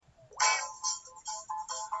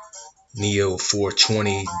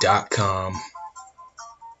Neo420.com,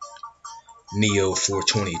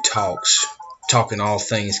 Neo420 Talks, talking all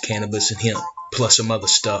things cannabis and hemp, plus some other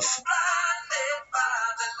stuff.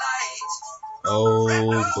 Oh,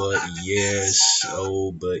 but yes,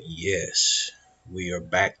 we are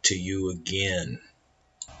back to you again.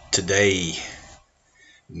 Today,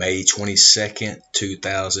 May 22nd,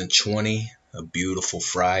 2020, a beautiful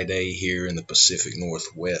Friday here in the Pacific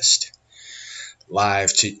Northwest.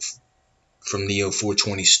 Live from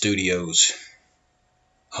Neo420 Studios,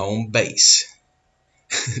 home base.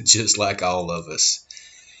 Just like all of us.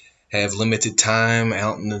 Have limited time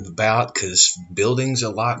out and about because buildings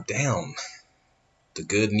are locked down. The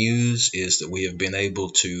good news is that we have been able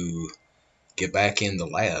to get back in the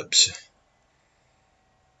labs.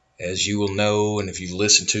 As you will know, and if you've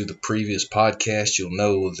listened to the previous podcast, you'll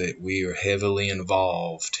know that we are heavily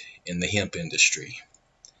involved in the hemp industry,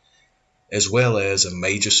 as well as a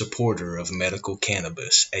major supporter of medical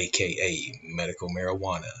cannabis, aka medical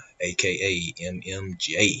marijuana, aka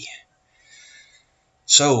MMJ.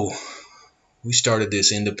 So, we started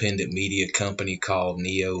this independent media company called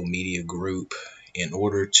Neo Media Group in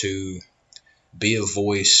order to be a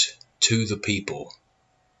voice to the people,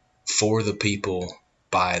 for the people,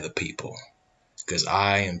 by the people. Because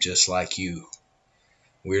I am just like you.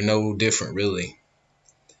 We're no different, really.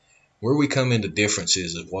 Where we come into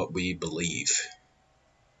differences of what we believe.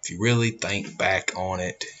 If you really think back on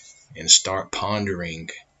it and start pondering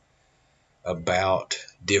about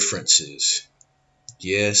differences,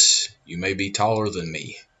 yes, you may be taller than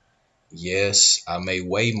me. Yes, I may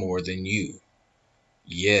weigh more than you.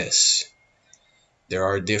 Yes, there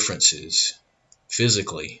are differences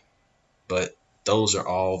physically, but those are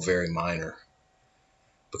all very minor.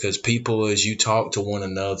 Because people, as you talk to one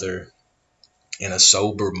another in a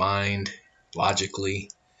sober mind, logically,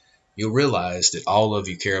 you'll realize that all of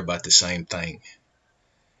you care about the same thing.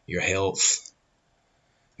 Your health,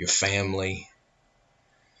 your family,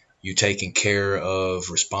 you taking care of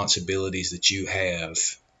responsibilities that you have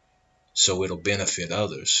so it'll benefit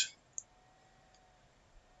others.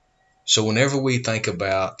 So whenever we think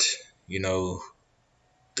about, the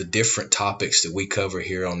different topics that we cover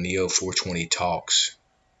here on Neo420 Talks,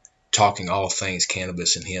 talking all things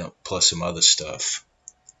cannabis and hemp, plus some other stuff,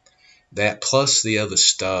 that plus the other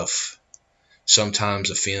stuff sometimes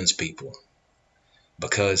offends people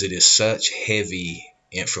because it is such heavy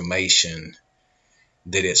information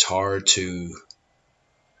that it's hard to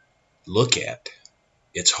look at.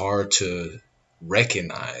 It's hard to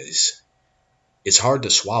recognize. It's hard to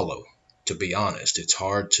swallow, to be honest. It's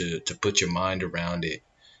hard to put your mind around it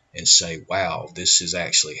and say, wow, this is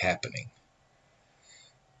actually happening.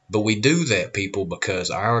 But we do that, people, because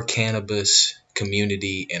our cannabis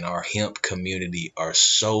community and our hemp community are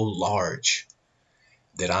so large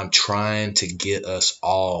that I'm trying to get us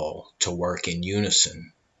all to work in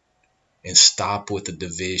unison and stop with the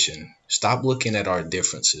division. Stop looking at our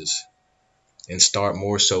differences and start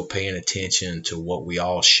more so paying attention to what we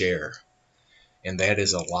all share. And that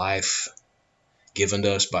is a life given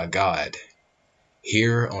to us by God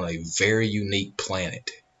here on a very unique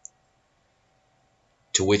planet,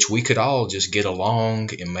 to which we could all just get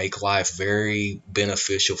along and make life very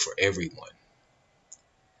beneficial for everyone.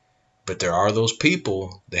 But there are those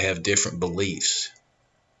people that have different beliefs,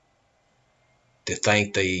 that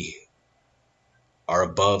think they are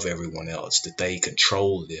above everyone else, that they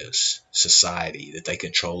control this society, that they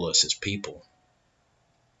control us as people.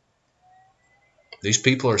 These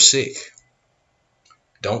people are sick.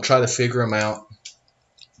 Don't try to figure them out,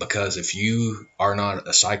 because if you are not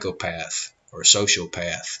a psychopath or a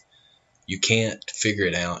sociopath, you can't figure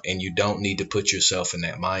it out, and you don't need to put yourself in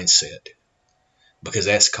that mindset, because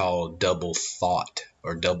that's called double thought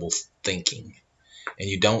or double thinking. And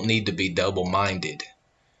you don't need to be double-minded.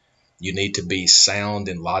 You need to be sound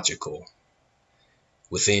and logical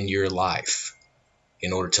within your life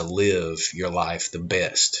in order to live your life the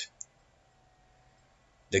best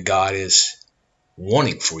that God is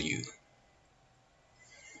wanting for you.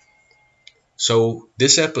 So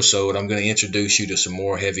this episode, I'm going to introduce you to some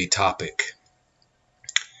more heavy topic.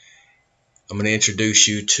 I'm going to introduce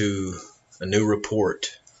you to a new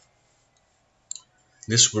report.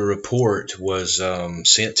 This report was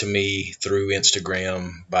sent to me through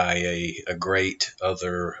Instagram by a great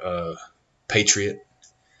other patriot,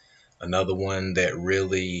 another one that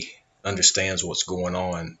really understands what's going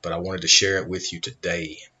on, but I wanted to share it with you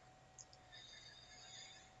today.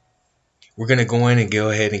 We're going to go in and go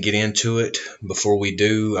ahead and get into it. Before we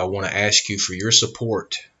do, I want to ask you for your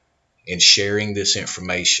support in sharing this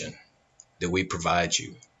information that we provide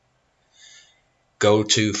you. Go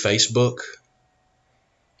to Facebook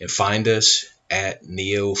And find us at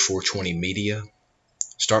Neo420 Media.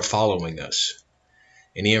 Start following us.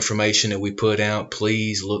 Any information that we put out,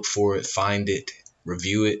 please look for it, find it,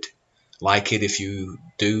 review it, like it if you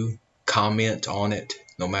do, comment on it,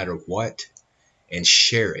 no matter what, and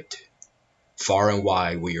share it far and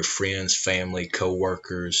wide with your friends, family,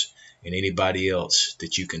 co-workers, and anybody else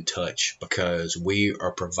that you can touch, because we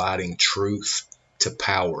are providing truth to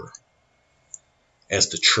power, as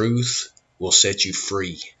the truth will set you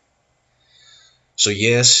free. So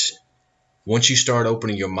yes, once you start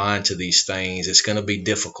opening your mind to these things, it's going to be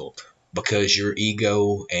difficult, because your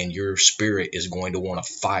ego and your spirit is going to want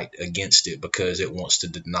to fight against it, because it wants to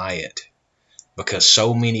deny it, because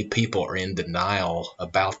so many people are in denial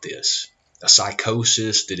about this. A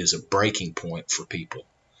psychosis that is a breaking point for people.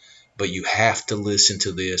 But you have to listen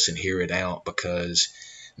to this and hear it out, because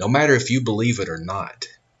no matter if you believe it or not,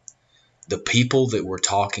 the people that we're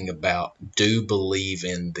talking about do believe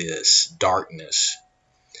in this darkness.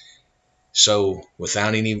 So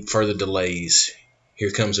without any further delays, here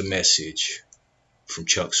comes a message from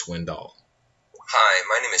Chuck Swindoll. Hi,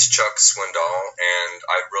 my name is Chuck Swindoll, and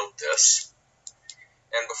I wrote this.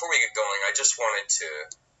 And before we get going, I just wanted to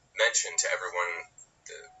mention to everyone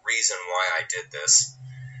the reason why I did this.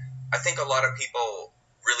 I think a lot of people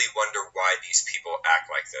really wonder why these people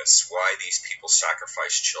act like this, why these people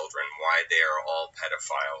sacrifice children, why they are all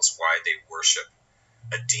pedophiles, why they worship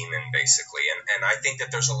a demon, basically. And I think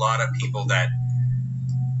that there's a lot of people that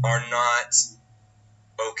are not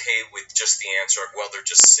okay with just the answer of, well, they're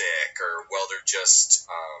just sick, or, well, they're just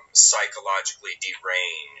psychologically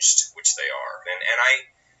deranged, which they are. And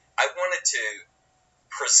I wanted to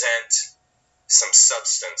present some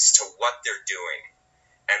substance to what they're doing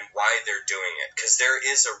and why they're doing it, because there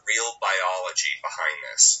is a real biology behind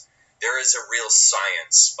this. There is a real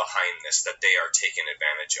science behind this that they are taking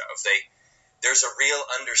advantage of. There's a real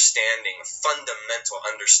understanding, fundamental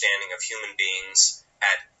understanding of human beings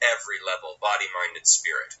at every level, body, mind, and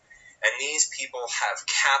spirit. And these people have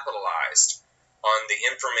capitalized on the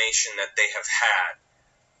information that they have had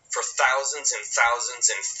for thousands and thousands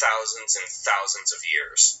and thousands and thousands of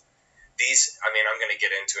years. I'm going to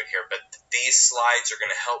get into it here, but these slides are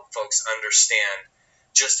going to help folks understand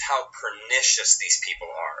just how pernicious these people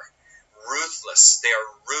are. Ruthless. They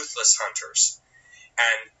are ruthless hunters.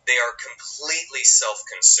 And they are completely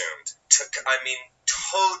self-consumed.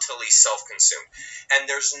 Totally self-consumed. And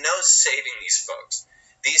there's no saving these folks.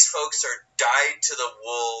 These folks are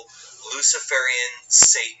dyed-to-the-wool Luciferian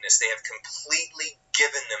Satanists. They have completely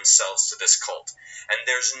given themselves to this cult. And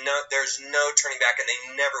there's no turning back, and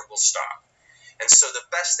they never will stop. And so the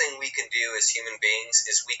best thing we can do as human beings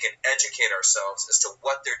is we can educate ourselves as to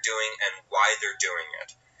what they're doing and why they're doing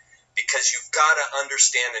it. Because you've got to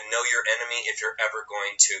understand and know your enemy if you're ever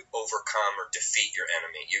going to overcome or defeat your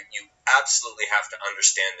enemy. You absolutely have to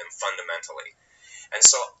understand them fundamentally. And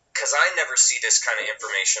so, because I never see this kind of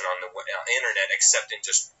information on the internet except in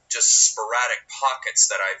just sporadic pockets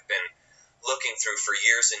that I've been looking through for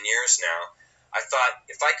years and years now, I thought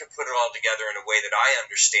if I could put it all together in a way that I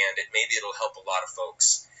understand it, maybe it'll help a lot of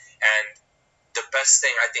folks. And the best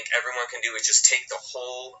thing I think everyone can do is just take the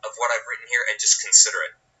whole of what I've written here and just consider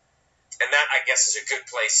it. And that, I guess, is a good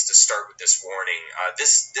place to start with this warning.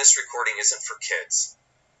 This recording isn't for kids.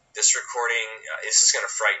 This recording is just going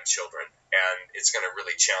to frighten children, and it's going to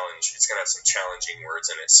really challenge. It's going to have some challenging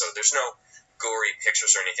words in it. So there's no gory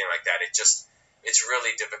pictures or anything like that. It's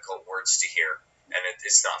really difficult words to hear, and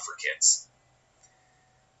it's not for kids.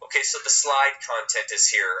 Okay, so the slide content is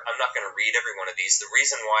here. I'm not going to read every one of these. The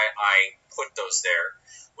reason why I put those there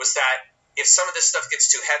was that if some of this stuff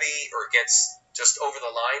gets too heavy or gets just over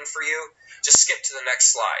the line for you, just skip to the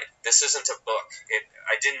next slide. This isn't a book.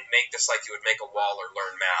 I didn't make this like you would make a wall or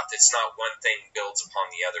learn math. It's not one thing builds upon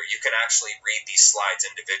the other. You can actually read these slides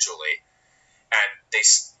individually, and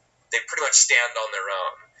they pretty much stand on their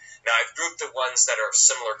own. Now, I've grouped the ones that are of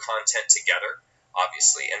similar content together,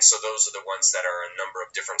 obviously, and so those are the ones that are a number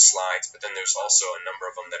of different slides, but then there's also a number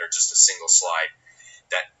of them that are just a single slide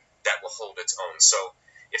that will hold its own. So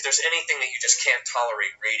if there's anything that you just can't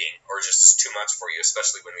tolerate reading, or just is too much for you,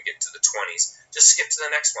 especially when we get into the 20s, just skip to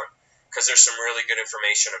the next one, because there's some really good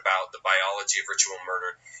information about the biology of ritual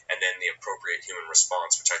murder, and then the appropriate human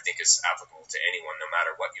response, which I think is applicable to anyone, no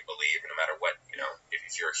matter what you believe, no matter what,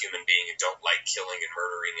 if you're a human being and don't like killing and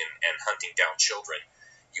murdering and hunting down children,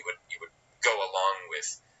 you would go along with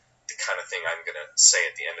the kind of thing I'm going to say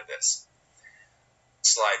at the end of this.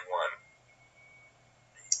 Slide 1.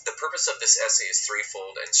 The purpose of this essay is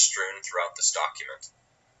threefold and strewn throughout this document.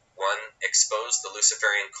 1. Expose the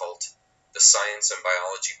Luciferian cult, the science and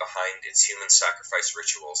biology behind its human sacrifice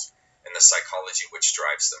rituals, and the psychology which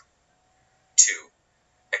drives them. 2.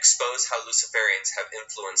 Expose how Luciferians have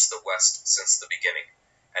influenced the West since the beginning,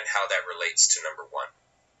 and how that relates to number 1.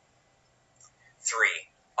 3.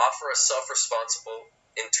 Offer a self-responsible,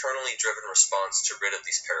 internally driven response to rid of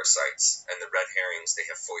these parasites and the red herrings they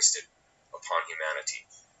have foisted upon humanity.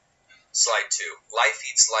 Slide 2. Life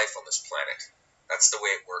eats life on this planet. That's the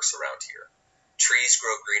way it works around here. Trees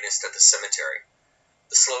grow greenest at the cemetery.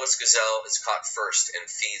 The slowest gazelle is caught first and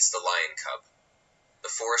feeds the lion cub.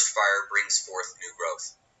 The forest fire brings forth new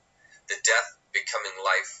growth. The death becoming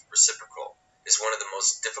life reciprocal is one of the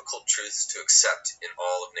most difficult truths to accept in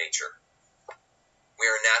all of nature. We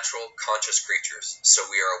are natural, conscious creatures, so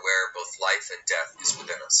we are aware both life and death is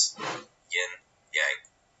within us. Yin, yang.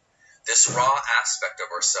 This raw aspect of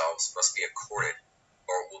ourselves must be accorded,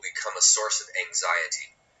 or it will become a source of anxiety,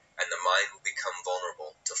 and the mind will become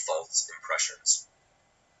vulnerable to false impressions.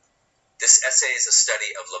 This essay is a study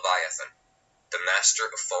of Leviathan, the master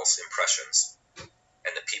of false impressions,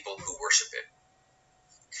 and the people who worship it.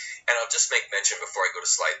 And I'll just make mention before I go to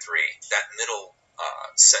slide 3, that middle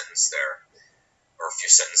sentence there, or a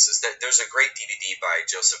few sentences, there's a great DVD by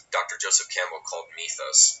Dr. Joseph Campbell called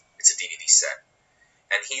Mythos. It's a DVD set.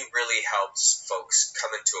 And he really helps folks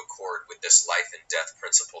come into accord with this life and death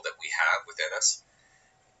principle that we have within us.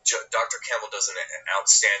 Dr. Campbell does an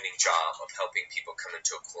outstanding job of helping people come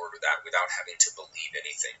into accord with that without having to believe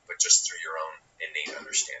anything, but just through your own innate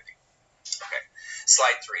understanding. Okay,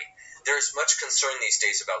 slide 3. There is much concern these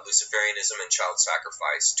days about Luciferianism and child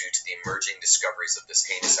sacrifice due to the emerging discoveries of this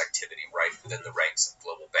heinous activity rife within the ranks of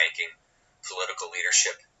global banking, political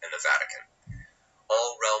leadership, and the Vatican.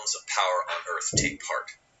 All realms of power on earth take part.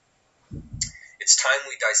 It's time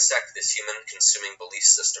we dissect this human-consuming belief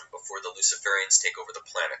system before the Luciferians take over the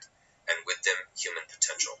planet, and with them, human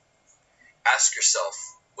potential. Ask yourself,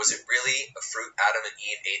 was it really a fruit Adam and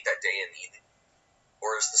Eve ate that day in Eden?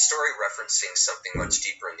 Or is the story referencing something much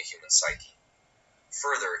deeper in the human psyche?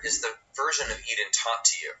 Further, is the version of Eden taught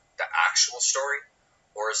to you the actual story,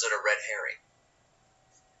 or is it a red herring?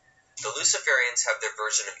 The Luciferians have their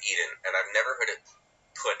version of Eden, and I've never heard it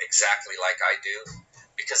put exactly like I do,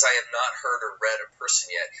 because I have not heard or read a person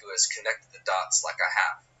yet who has connected the dots like I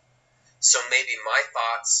have. So maybe my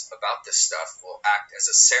thoughts about this stuff will act as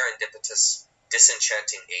a serendipitous,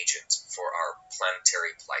 disenchanting agent for our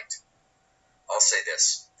planetary plight. I'll say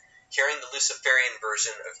this. Hearing the Luciferian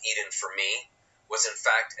version of Eden for me was in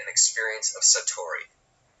fact an experience of Satori.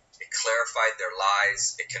 It clarified their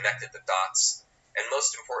lies, it connected the dots, and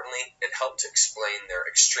most importantly, it helped to explain their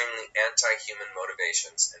extremely anti-human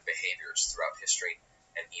motivations and behaviors throughout history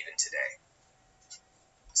and even today.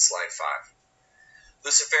 Slide 5.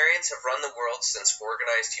 Luciferians have run the world since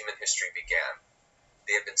organized human history began.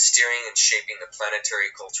 They have been steering and shaping the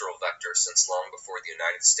planetary cultural vector since long before the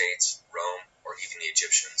United States, Rome, or even the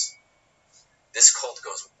Egyptians. This cult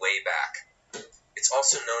goes way back. It's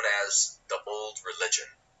also known as the Old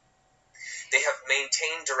Religion. They have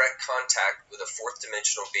maintained direct contact with a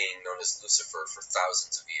fourth-dimensional being known as Lucifer for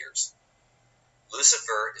thousands of years.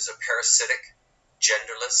 Lucifer is a parasitic,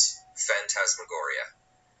 genderless phantasmagoria.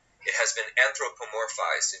 It has been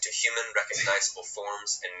anthropomorphized into human recognizable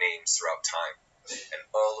forms and names throughout time and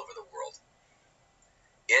all over the world.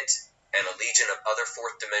 It and a legion of other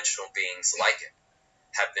fourth-dimensional beings like it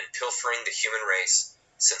have been pilfering the human race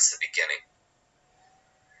since the beginning.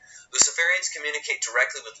 Luciferians communicate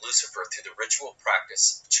directly with Lucifer through the ritual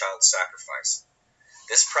practice of child sacrifice.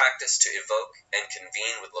 This practice to evoke and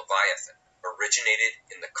convene with Leviathan originated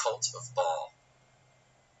in the cult of Baal.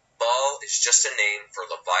 Baal is just a name for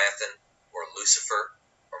Leviathan or Lucifer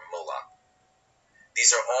or Moloch.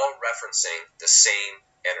 These are all referencing the same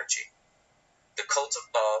energy. The cult of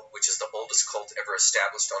Baal, which is the oldest cult ever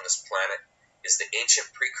established on this planet, is the ancient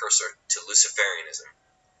precursor to Luciferianism.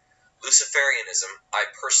 Luciferianism, I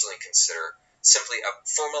personally consider simply a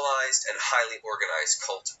formalized and highly organized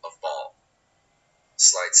cult of Baal.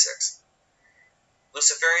 Slide 6.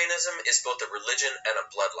 Luciferianism is both a religion and a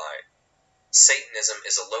bloodline. Satanism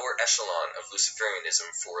is a lower echelon of Luciferianism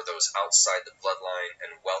for those outside the bloodline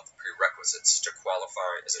and wealth prerequisites to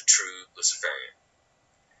qualify as a true Luciferian.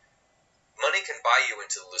 Money can buy you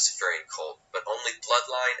into the Luciferian cult, but only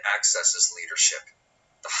bloodline accesses leadership.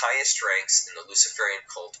 The highest ranks in the Luciferian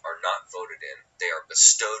cult are not voted in. They are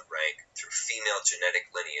bestowed rank through female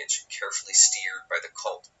genetic lineage carefully steered by the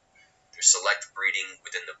cult through select breeding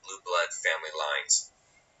within the blue blood family lines.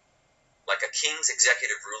 Like a king's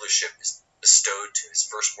executive rulership is bestowed to his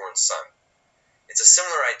firstborn son. It's a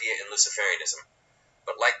similar idea in Luciferianism,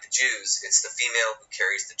 but like the Jews, it's the female who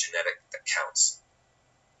carries the genetic that counts.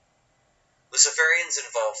 Luciferians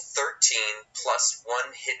involve 13 plus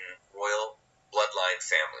one hidden royal bloodline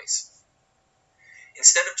families.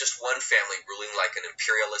 Instead of just one family ruling like an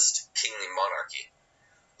imperialist, kingly monarchy,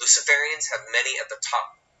 Luciferians have many at the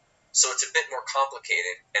top, so it's a bit more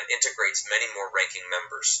complicated and integrates many more ranking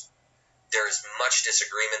members. There is much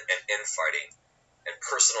disagreement and infighting and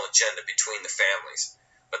personal agenda between the families,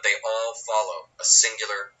 but they all follow a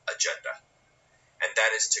singular agenda, and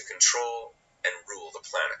that is to control and rule the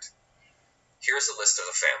planet. Here's a list of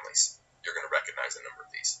the families. You're going to recognize a number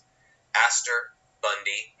of these. Astor,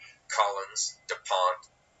 Bundy, Collins, DuPont,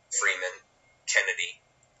 Freeman, Kennedy,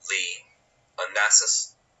 Lee,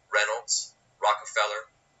 Onassis, Reynolds, Rockefeller,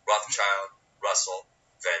 Rothschild, Russell,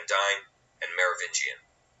 Van Dyne, and Merovingian.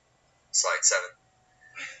 Slide 7.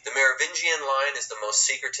 The Merovingian line is the most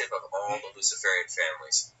secretive of all the Luciferian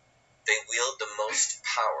families. They wield the most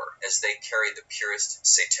power as they carry the purest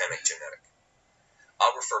satanic genetic.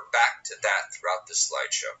 I'll refer back to that throughout this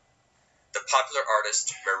slideshow. The popular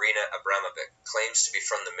artist Marina Abramovic claims to be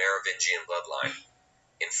from the Merovingian bloodline.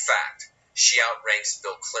 In fact, she outranks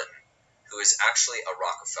Bill Clinton, who is actually a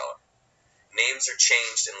Rockefeller. Names are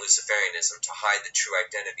changed in Luciferianism to hide the true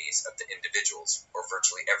identities of the individuals, or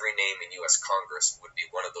virtually every name in U.S. Congress would be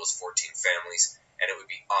one of those 14 families, and it would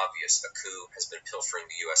be obvious a coup has been pilfering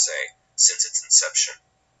the USA since its inception.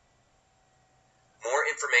 More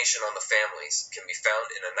information on the families can be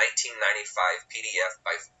found in a 1995 PDF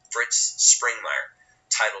by Fritz Springmeier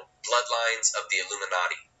titled Bloodlines of the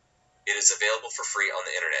Illuminati. It is available for free on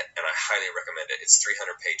the internet, and I highly recommend it. It's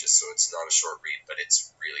 300 pages, so it's not a short read, but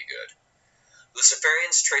it's really good.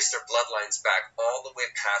 Luciferians trace their bloodlines back all the way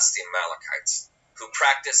past the Amalekites, who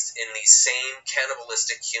practiced in these same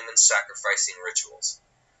cannibalistic human sacrificing rituals.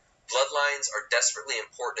 Bloodlines are desperately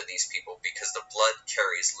important to these people because the blood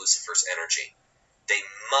carries Lucifer's energy. They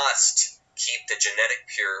must keep the genetic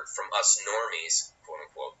pure from us normies,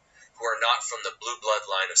 quote-unquote, who are not from the blue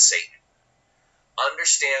bloodline of Satan.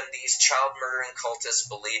 Understand these child-murdering cultists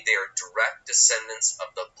believe they are direct descendants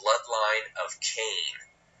of the bloodline of Cain.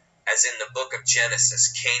 As in the book of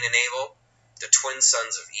Genesis, Cain and Abel, the twin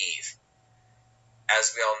sons of Eve.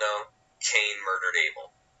 As we all know, Cain murdered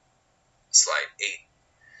Abel. Slide 8.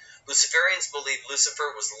 Luciferians believe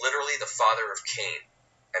Lucifer was literally the father of Cain,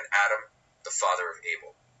 and Adam the father of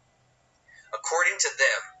Abel. According to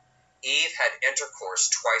them, Eve had intercourse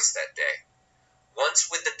twice that day, once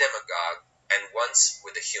with the demagogue and once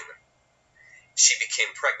with a human. She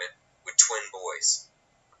became pregnant with twin boys.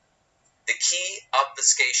 The key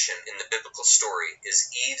obfuscation in the biblical story is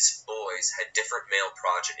Eve's boys had different male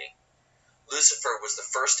progeny. Lucifer was the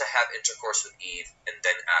first to have intercourse with Eve and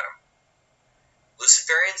then Adam.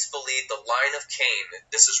 Luciferians believe the line of Cain,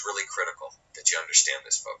 this is really critical that you understand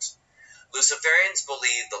this, folks. Luciferians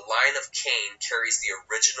believe the line of Cain carries the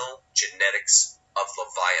original genetics of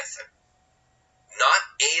Leviathan. Not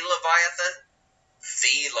a Leviathan,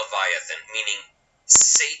 the Leviathan, meaning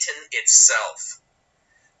Satan itself.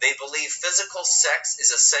 They believe physical sex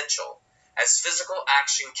is essential, as physical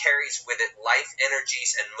action carries with it life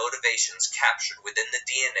energies and motivations captured within the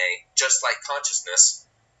DNA, just like consciousness.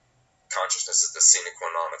 Consciousness is the sine qua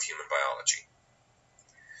non of human biology.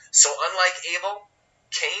 So unlike Abel,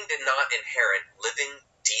 Cain did not inherit living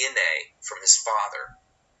DNA from his father.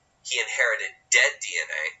 He inherited dead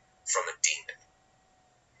DNA from a demon.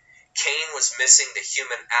 Cain was missing the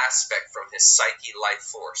human aspect from his psyche life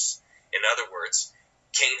force. In other words,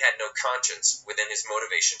 Cain had no conscience within his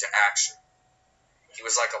motivation to action. He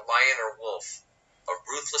was like a lion or wolf, a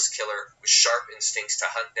ruthless killer with sharp instincts to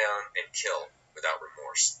hunt down and kill without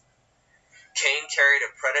remorse. Cain carried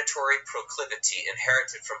a predatory proclivity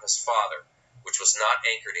inherited from his father, which was not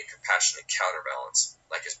anchored in compassionate counterbalance,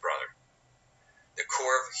 like his brother. The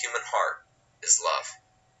core of a human heart is love.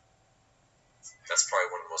 That's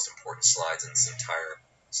probably one of the most important slides in this entire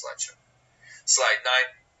slideshow. Slide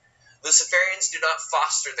 9. Luciferians do not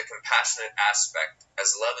foster the compassionate aspect,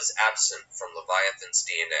 as love is absent from Leviathan's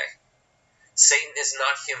DNA. Satan is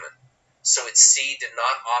not human, so its seed did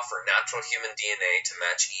not offer natural human DNA to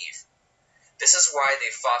match Eve. This is why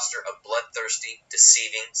they foster a bloodthirsty,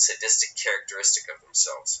 deceiving, sadistic characteristic of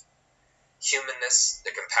themselves. Humanness,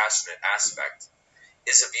 the compassionate aspect,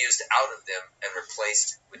 is abused out of them and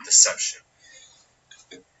replaced with deception.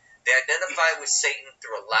 They identify with Satan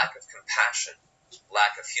through a lack of compassion,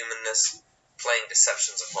 lack of humanness, playing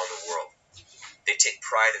deceptions upon the world. They take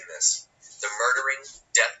pride in this. The murdering,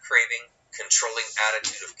 death-craving, controlling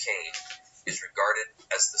attitude of Cain is regarded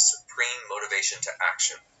as the supreme motivation to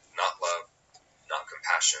action, not love, not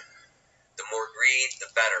compassion. The more greed,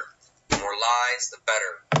 the better. The more lies, the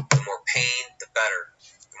better. The more pain, the better.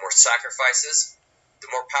 The more sacrifices,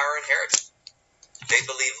 the more power inherited. They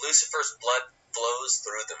believe Lucifer's blood flows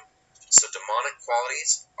through them, so demonic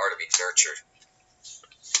qualities are to be nurtured.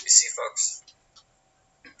 You see, folks,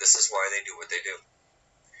 this is why they do what they do.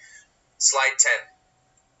 Slide 10.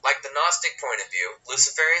 Like the Gnostic point of view,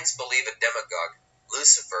 Luciferians believe a demagogue,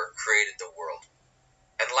 Lucifer, created the world.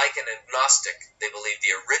 And like an agnostic, they believe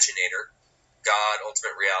the originator, God,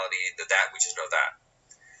 ultimate reality, that we just know that,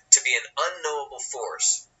 to be an unknowable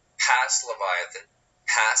force, past Leviathan,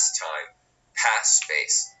 past time, past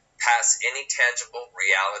space, past any tangible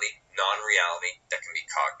reality, non-reality that can be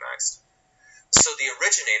cognized. So the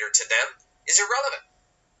originator to them is irrelevant.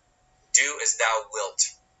 Do as thou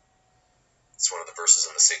wilt. It's one of the verses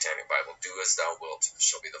in the Satanic Bible. Do as thou wilt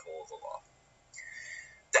shall be the whole of the law.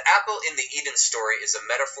 The apple in the Eden story is a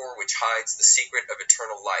metaphor which hides the secret of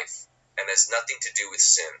eternal life and has nothing to do with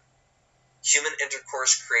sin. Human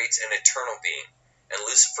intercourse creates an eternal being, and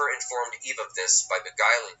Lucifer informed Eve of this by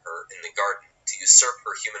beguiling her in the garden to usurp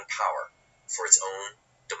her human power for its own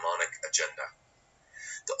demonic agenda.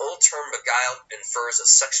 The old term beguiled infers a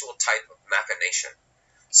sexual type of machination,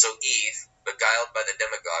 so Eve, beguiled by the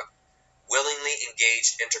demagogue, willingly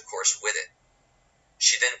engaged intercourse with it.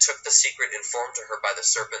 She then took the secret informed to her by the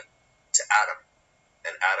serpent to Adam,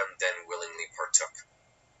 and Adam then willingly partook.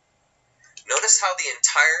 Notice how the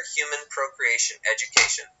entire human procreation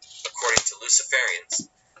education, according to Luciferians,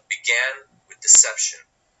 began with deception.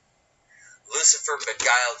 Lucifer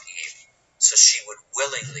beguiled Eve so she would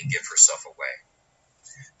willingly give herself away.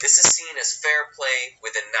 This is seen as fair play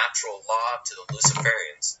within natural law to the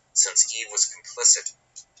Luciferians, since Eve was complicit.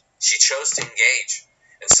 She chose to engage,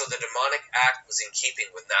 and so the demonic act was in keeping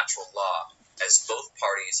with natural law, as both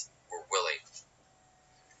parties were willing.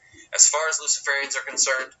 As far as Luciferians are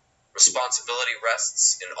concerned, responsibility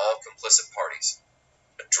rests in all complicit parties.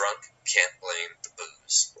 A drunk can't blame the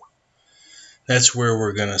booze. That's where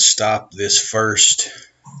we're going to stop this first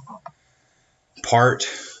part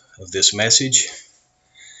of this message.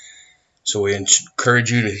 So we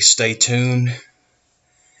encourage you to stay tuned.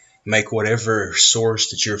 Make whatever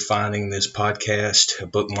source that you're finding this podcast a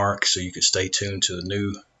bookmark so you can stay tuned to the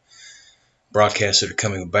new broadcasts that are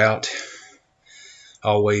coming about.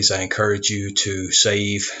 Always, I encourage you to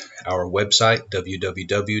save our website,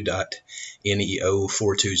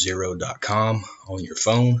 www.neo420.com, on your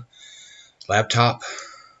phone, laptop,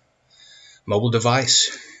 mobile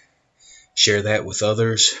device. Share that with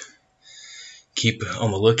others. Keep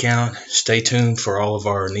on the lookout. Stay tuned for all of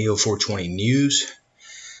our Neo 420 news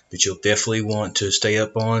that you'll definitely want to stay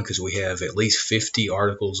up on, because we have at least 50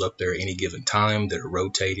 articles up there at any given time that are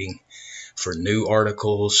rotating for new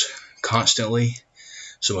articles constantly.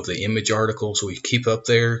 Some of the image articles we keep up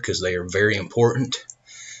there because they are very important.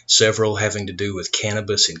 Several having to do with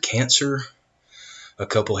cannabis and cancer. A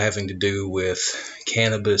couple having to do with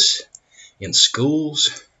cannabis in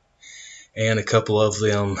schools. And a couple of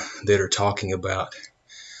them that are talking about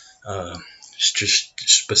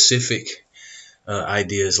specific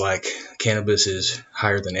ideas like cannabis is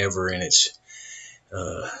higher than ever in its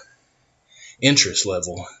interest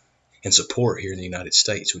level and support here in the United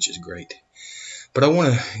States, which is great. But I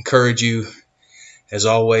want to encourage you, as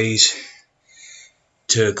always,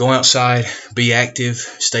 to go outside, be active,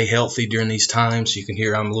 stay healthy during these times. You can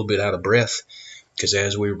hear I'm a little bit out of breath because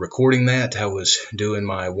as we were recording that, I was doing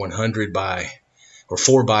my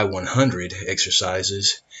 4 by 100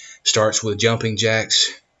 exercises. Starts with jumping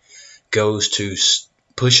jacks, goes to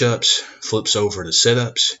push-ups, flips over to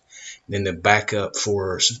sit-ups, then the back up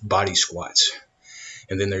for body squats.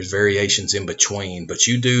 And then there's variations in between. But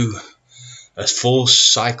you do a full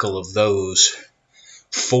cycle of those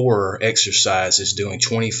 4 exercises, doing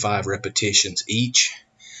 25 repetitions each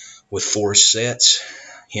with 4 sets,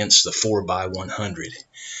 hence the 4 by 100.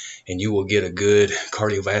 And you will get a good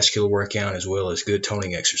cardiovascular workout as well as good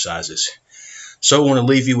toning exercises. So I want to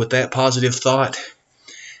leave you with that positive thought.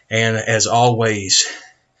 And as always,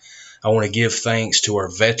 I want to give thanks to our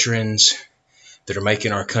veterans that are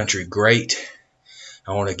making our country great.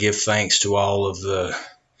 I want to give thanks to all of the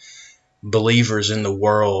believers in the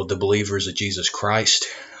world, the believers of Jesus Christ.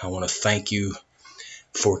 I want to thank you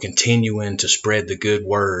for continuing to spread the good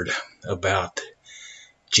word about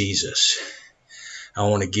Jesus. I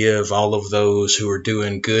want to give all of those who are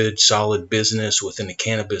doing good, solid business within the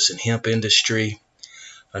cannabis and hemp industry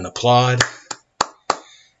an applaud,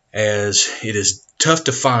 as it is tough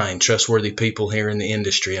to find trustworthy people here in the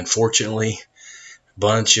industry. Unfortunately, a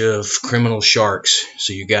bunch of criminal sharks,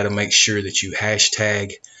 so you got to make sure that you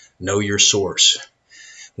hashtag know your source.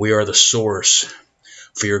 We are the source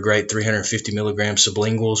for your great 350 milligram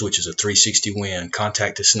sublinguals, which is a 360 win.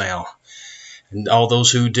 Contact us now. And all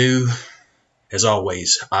those who do, as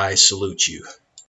always, I salute you.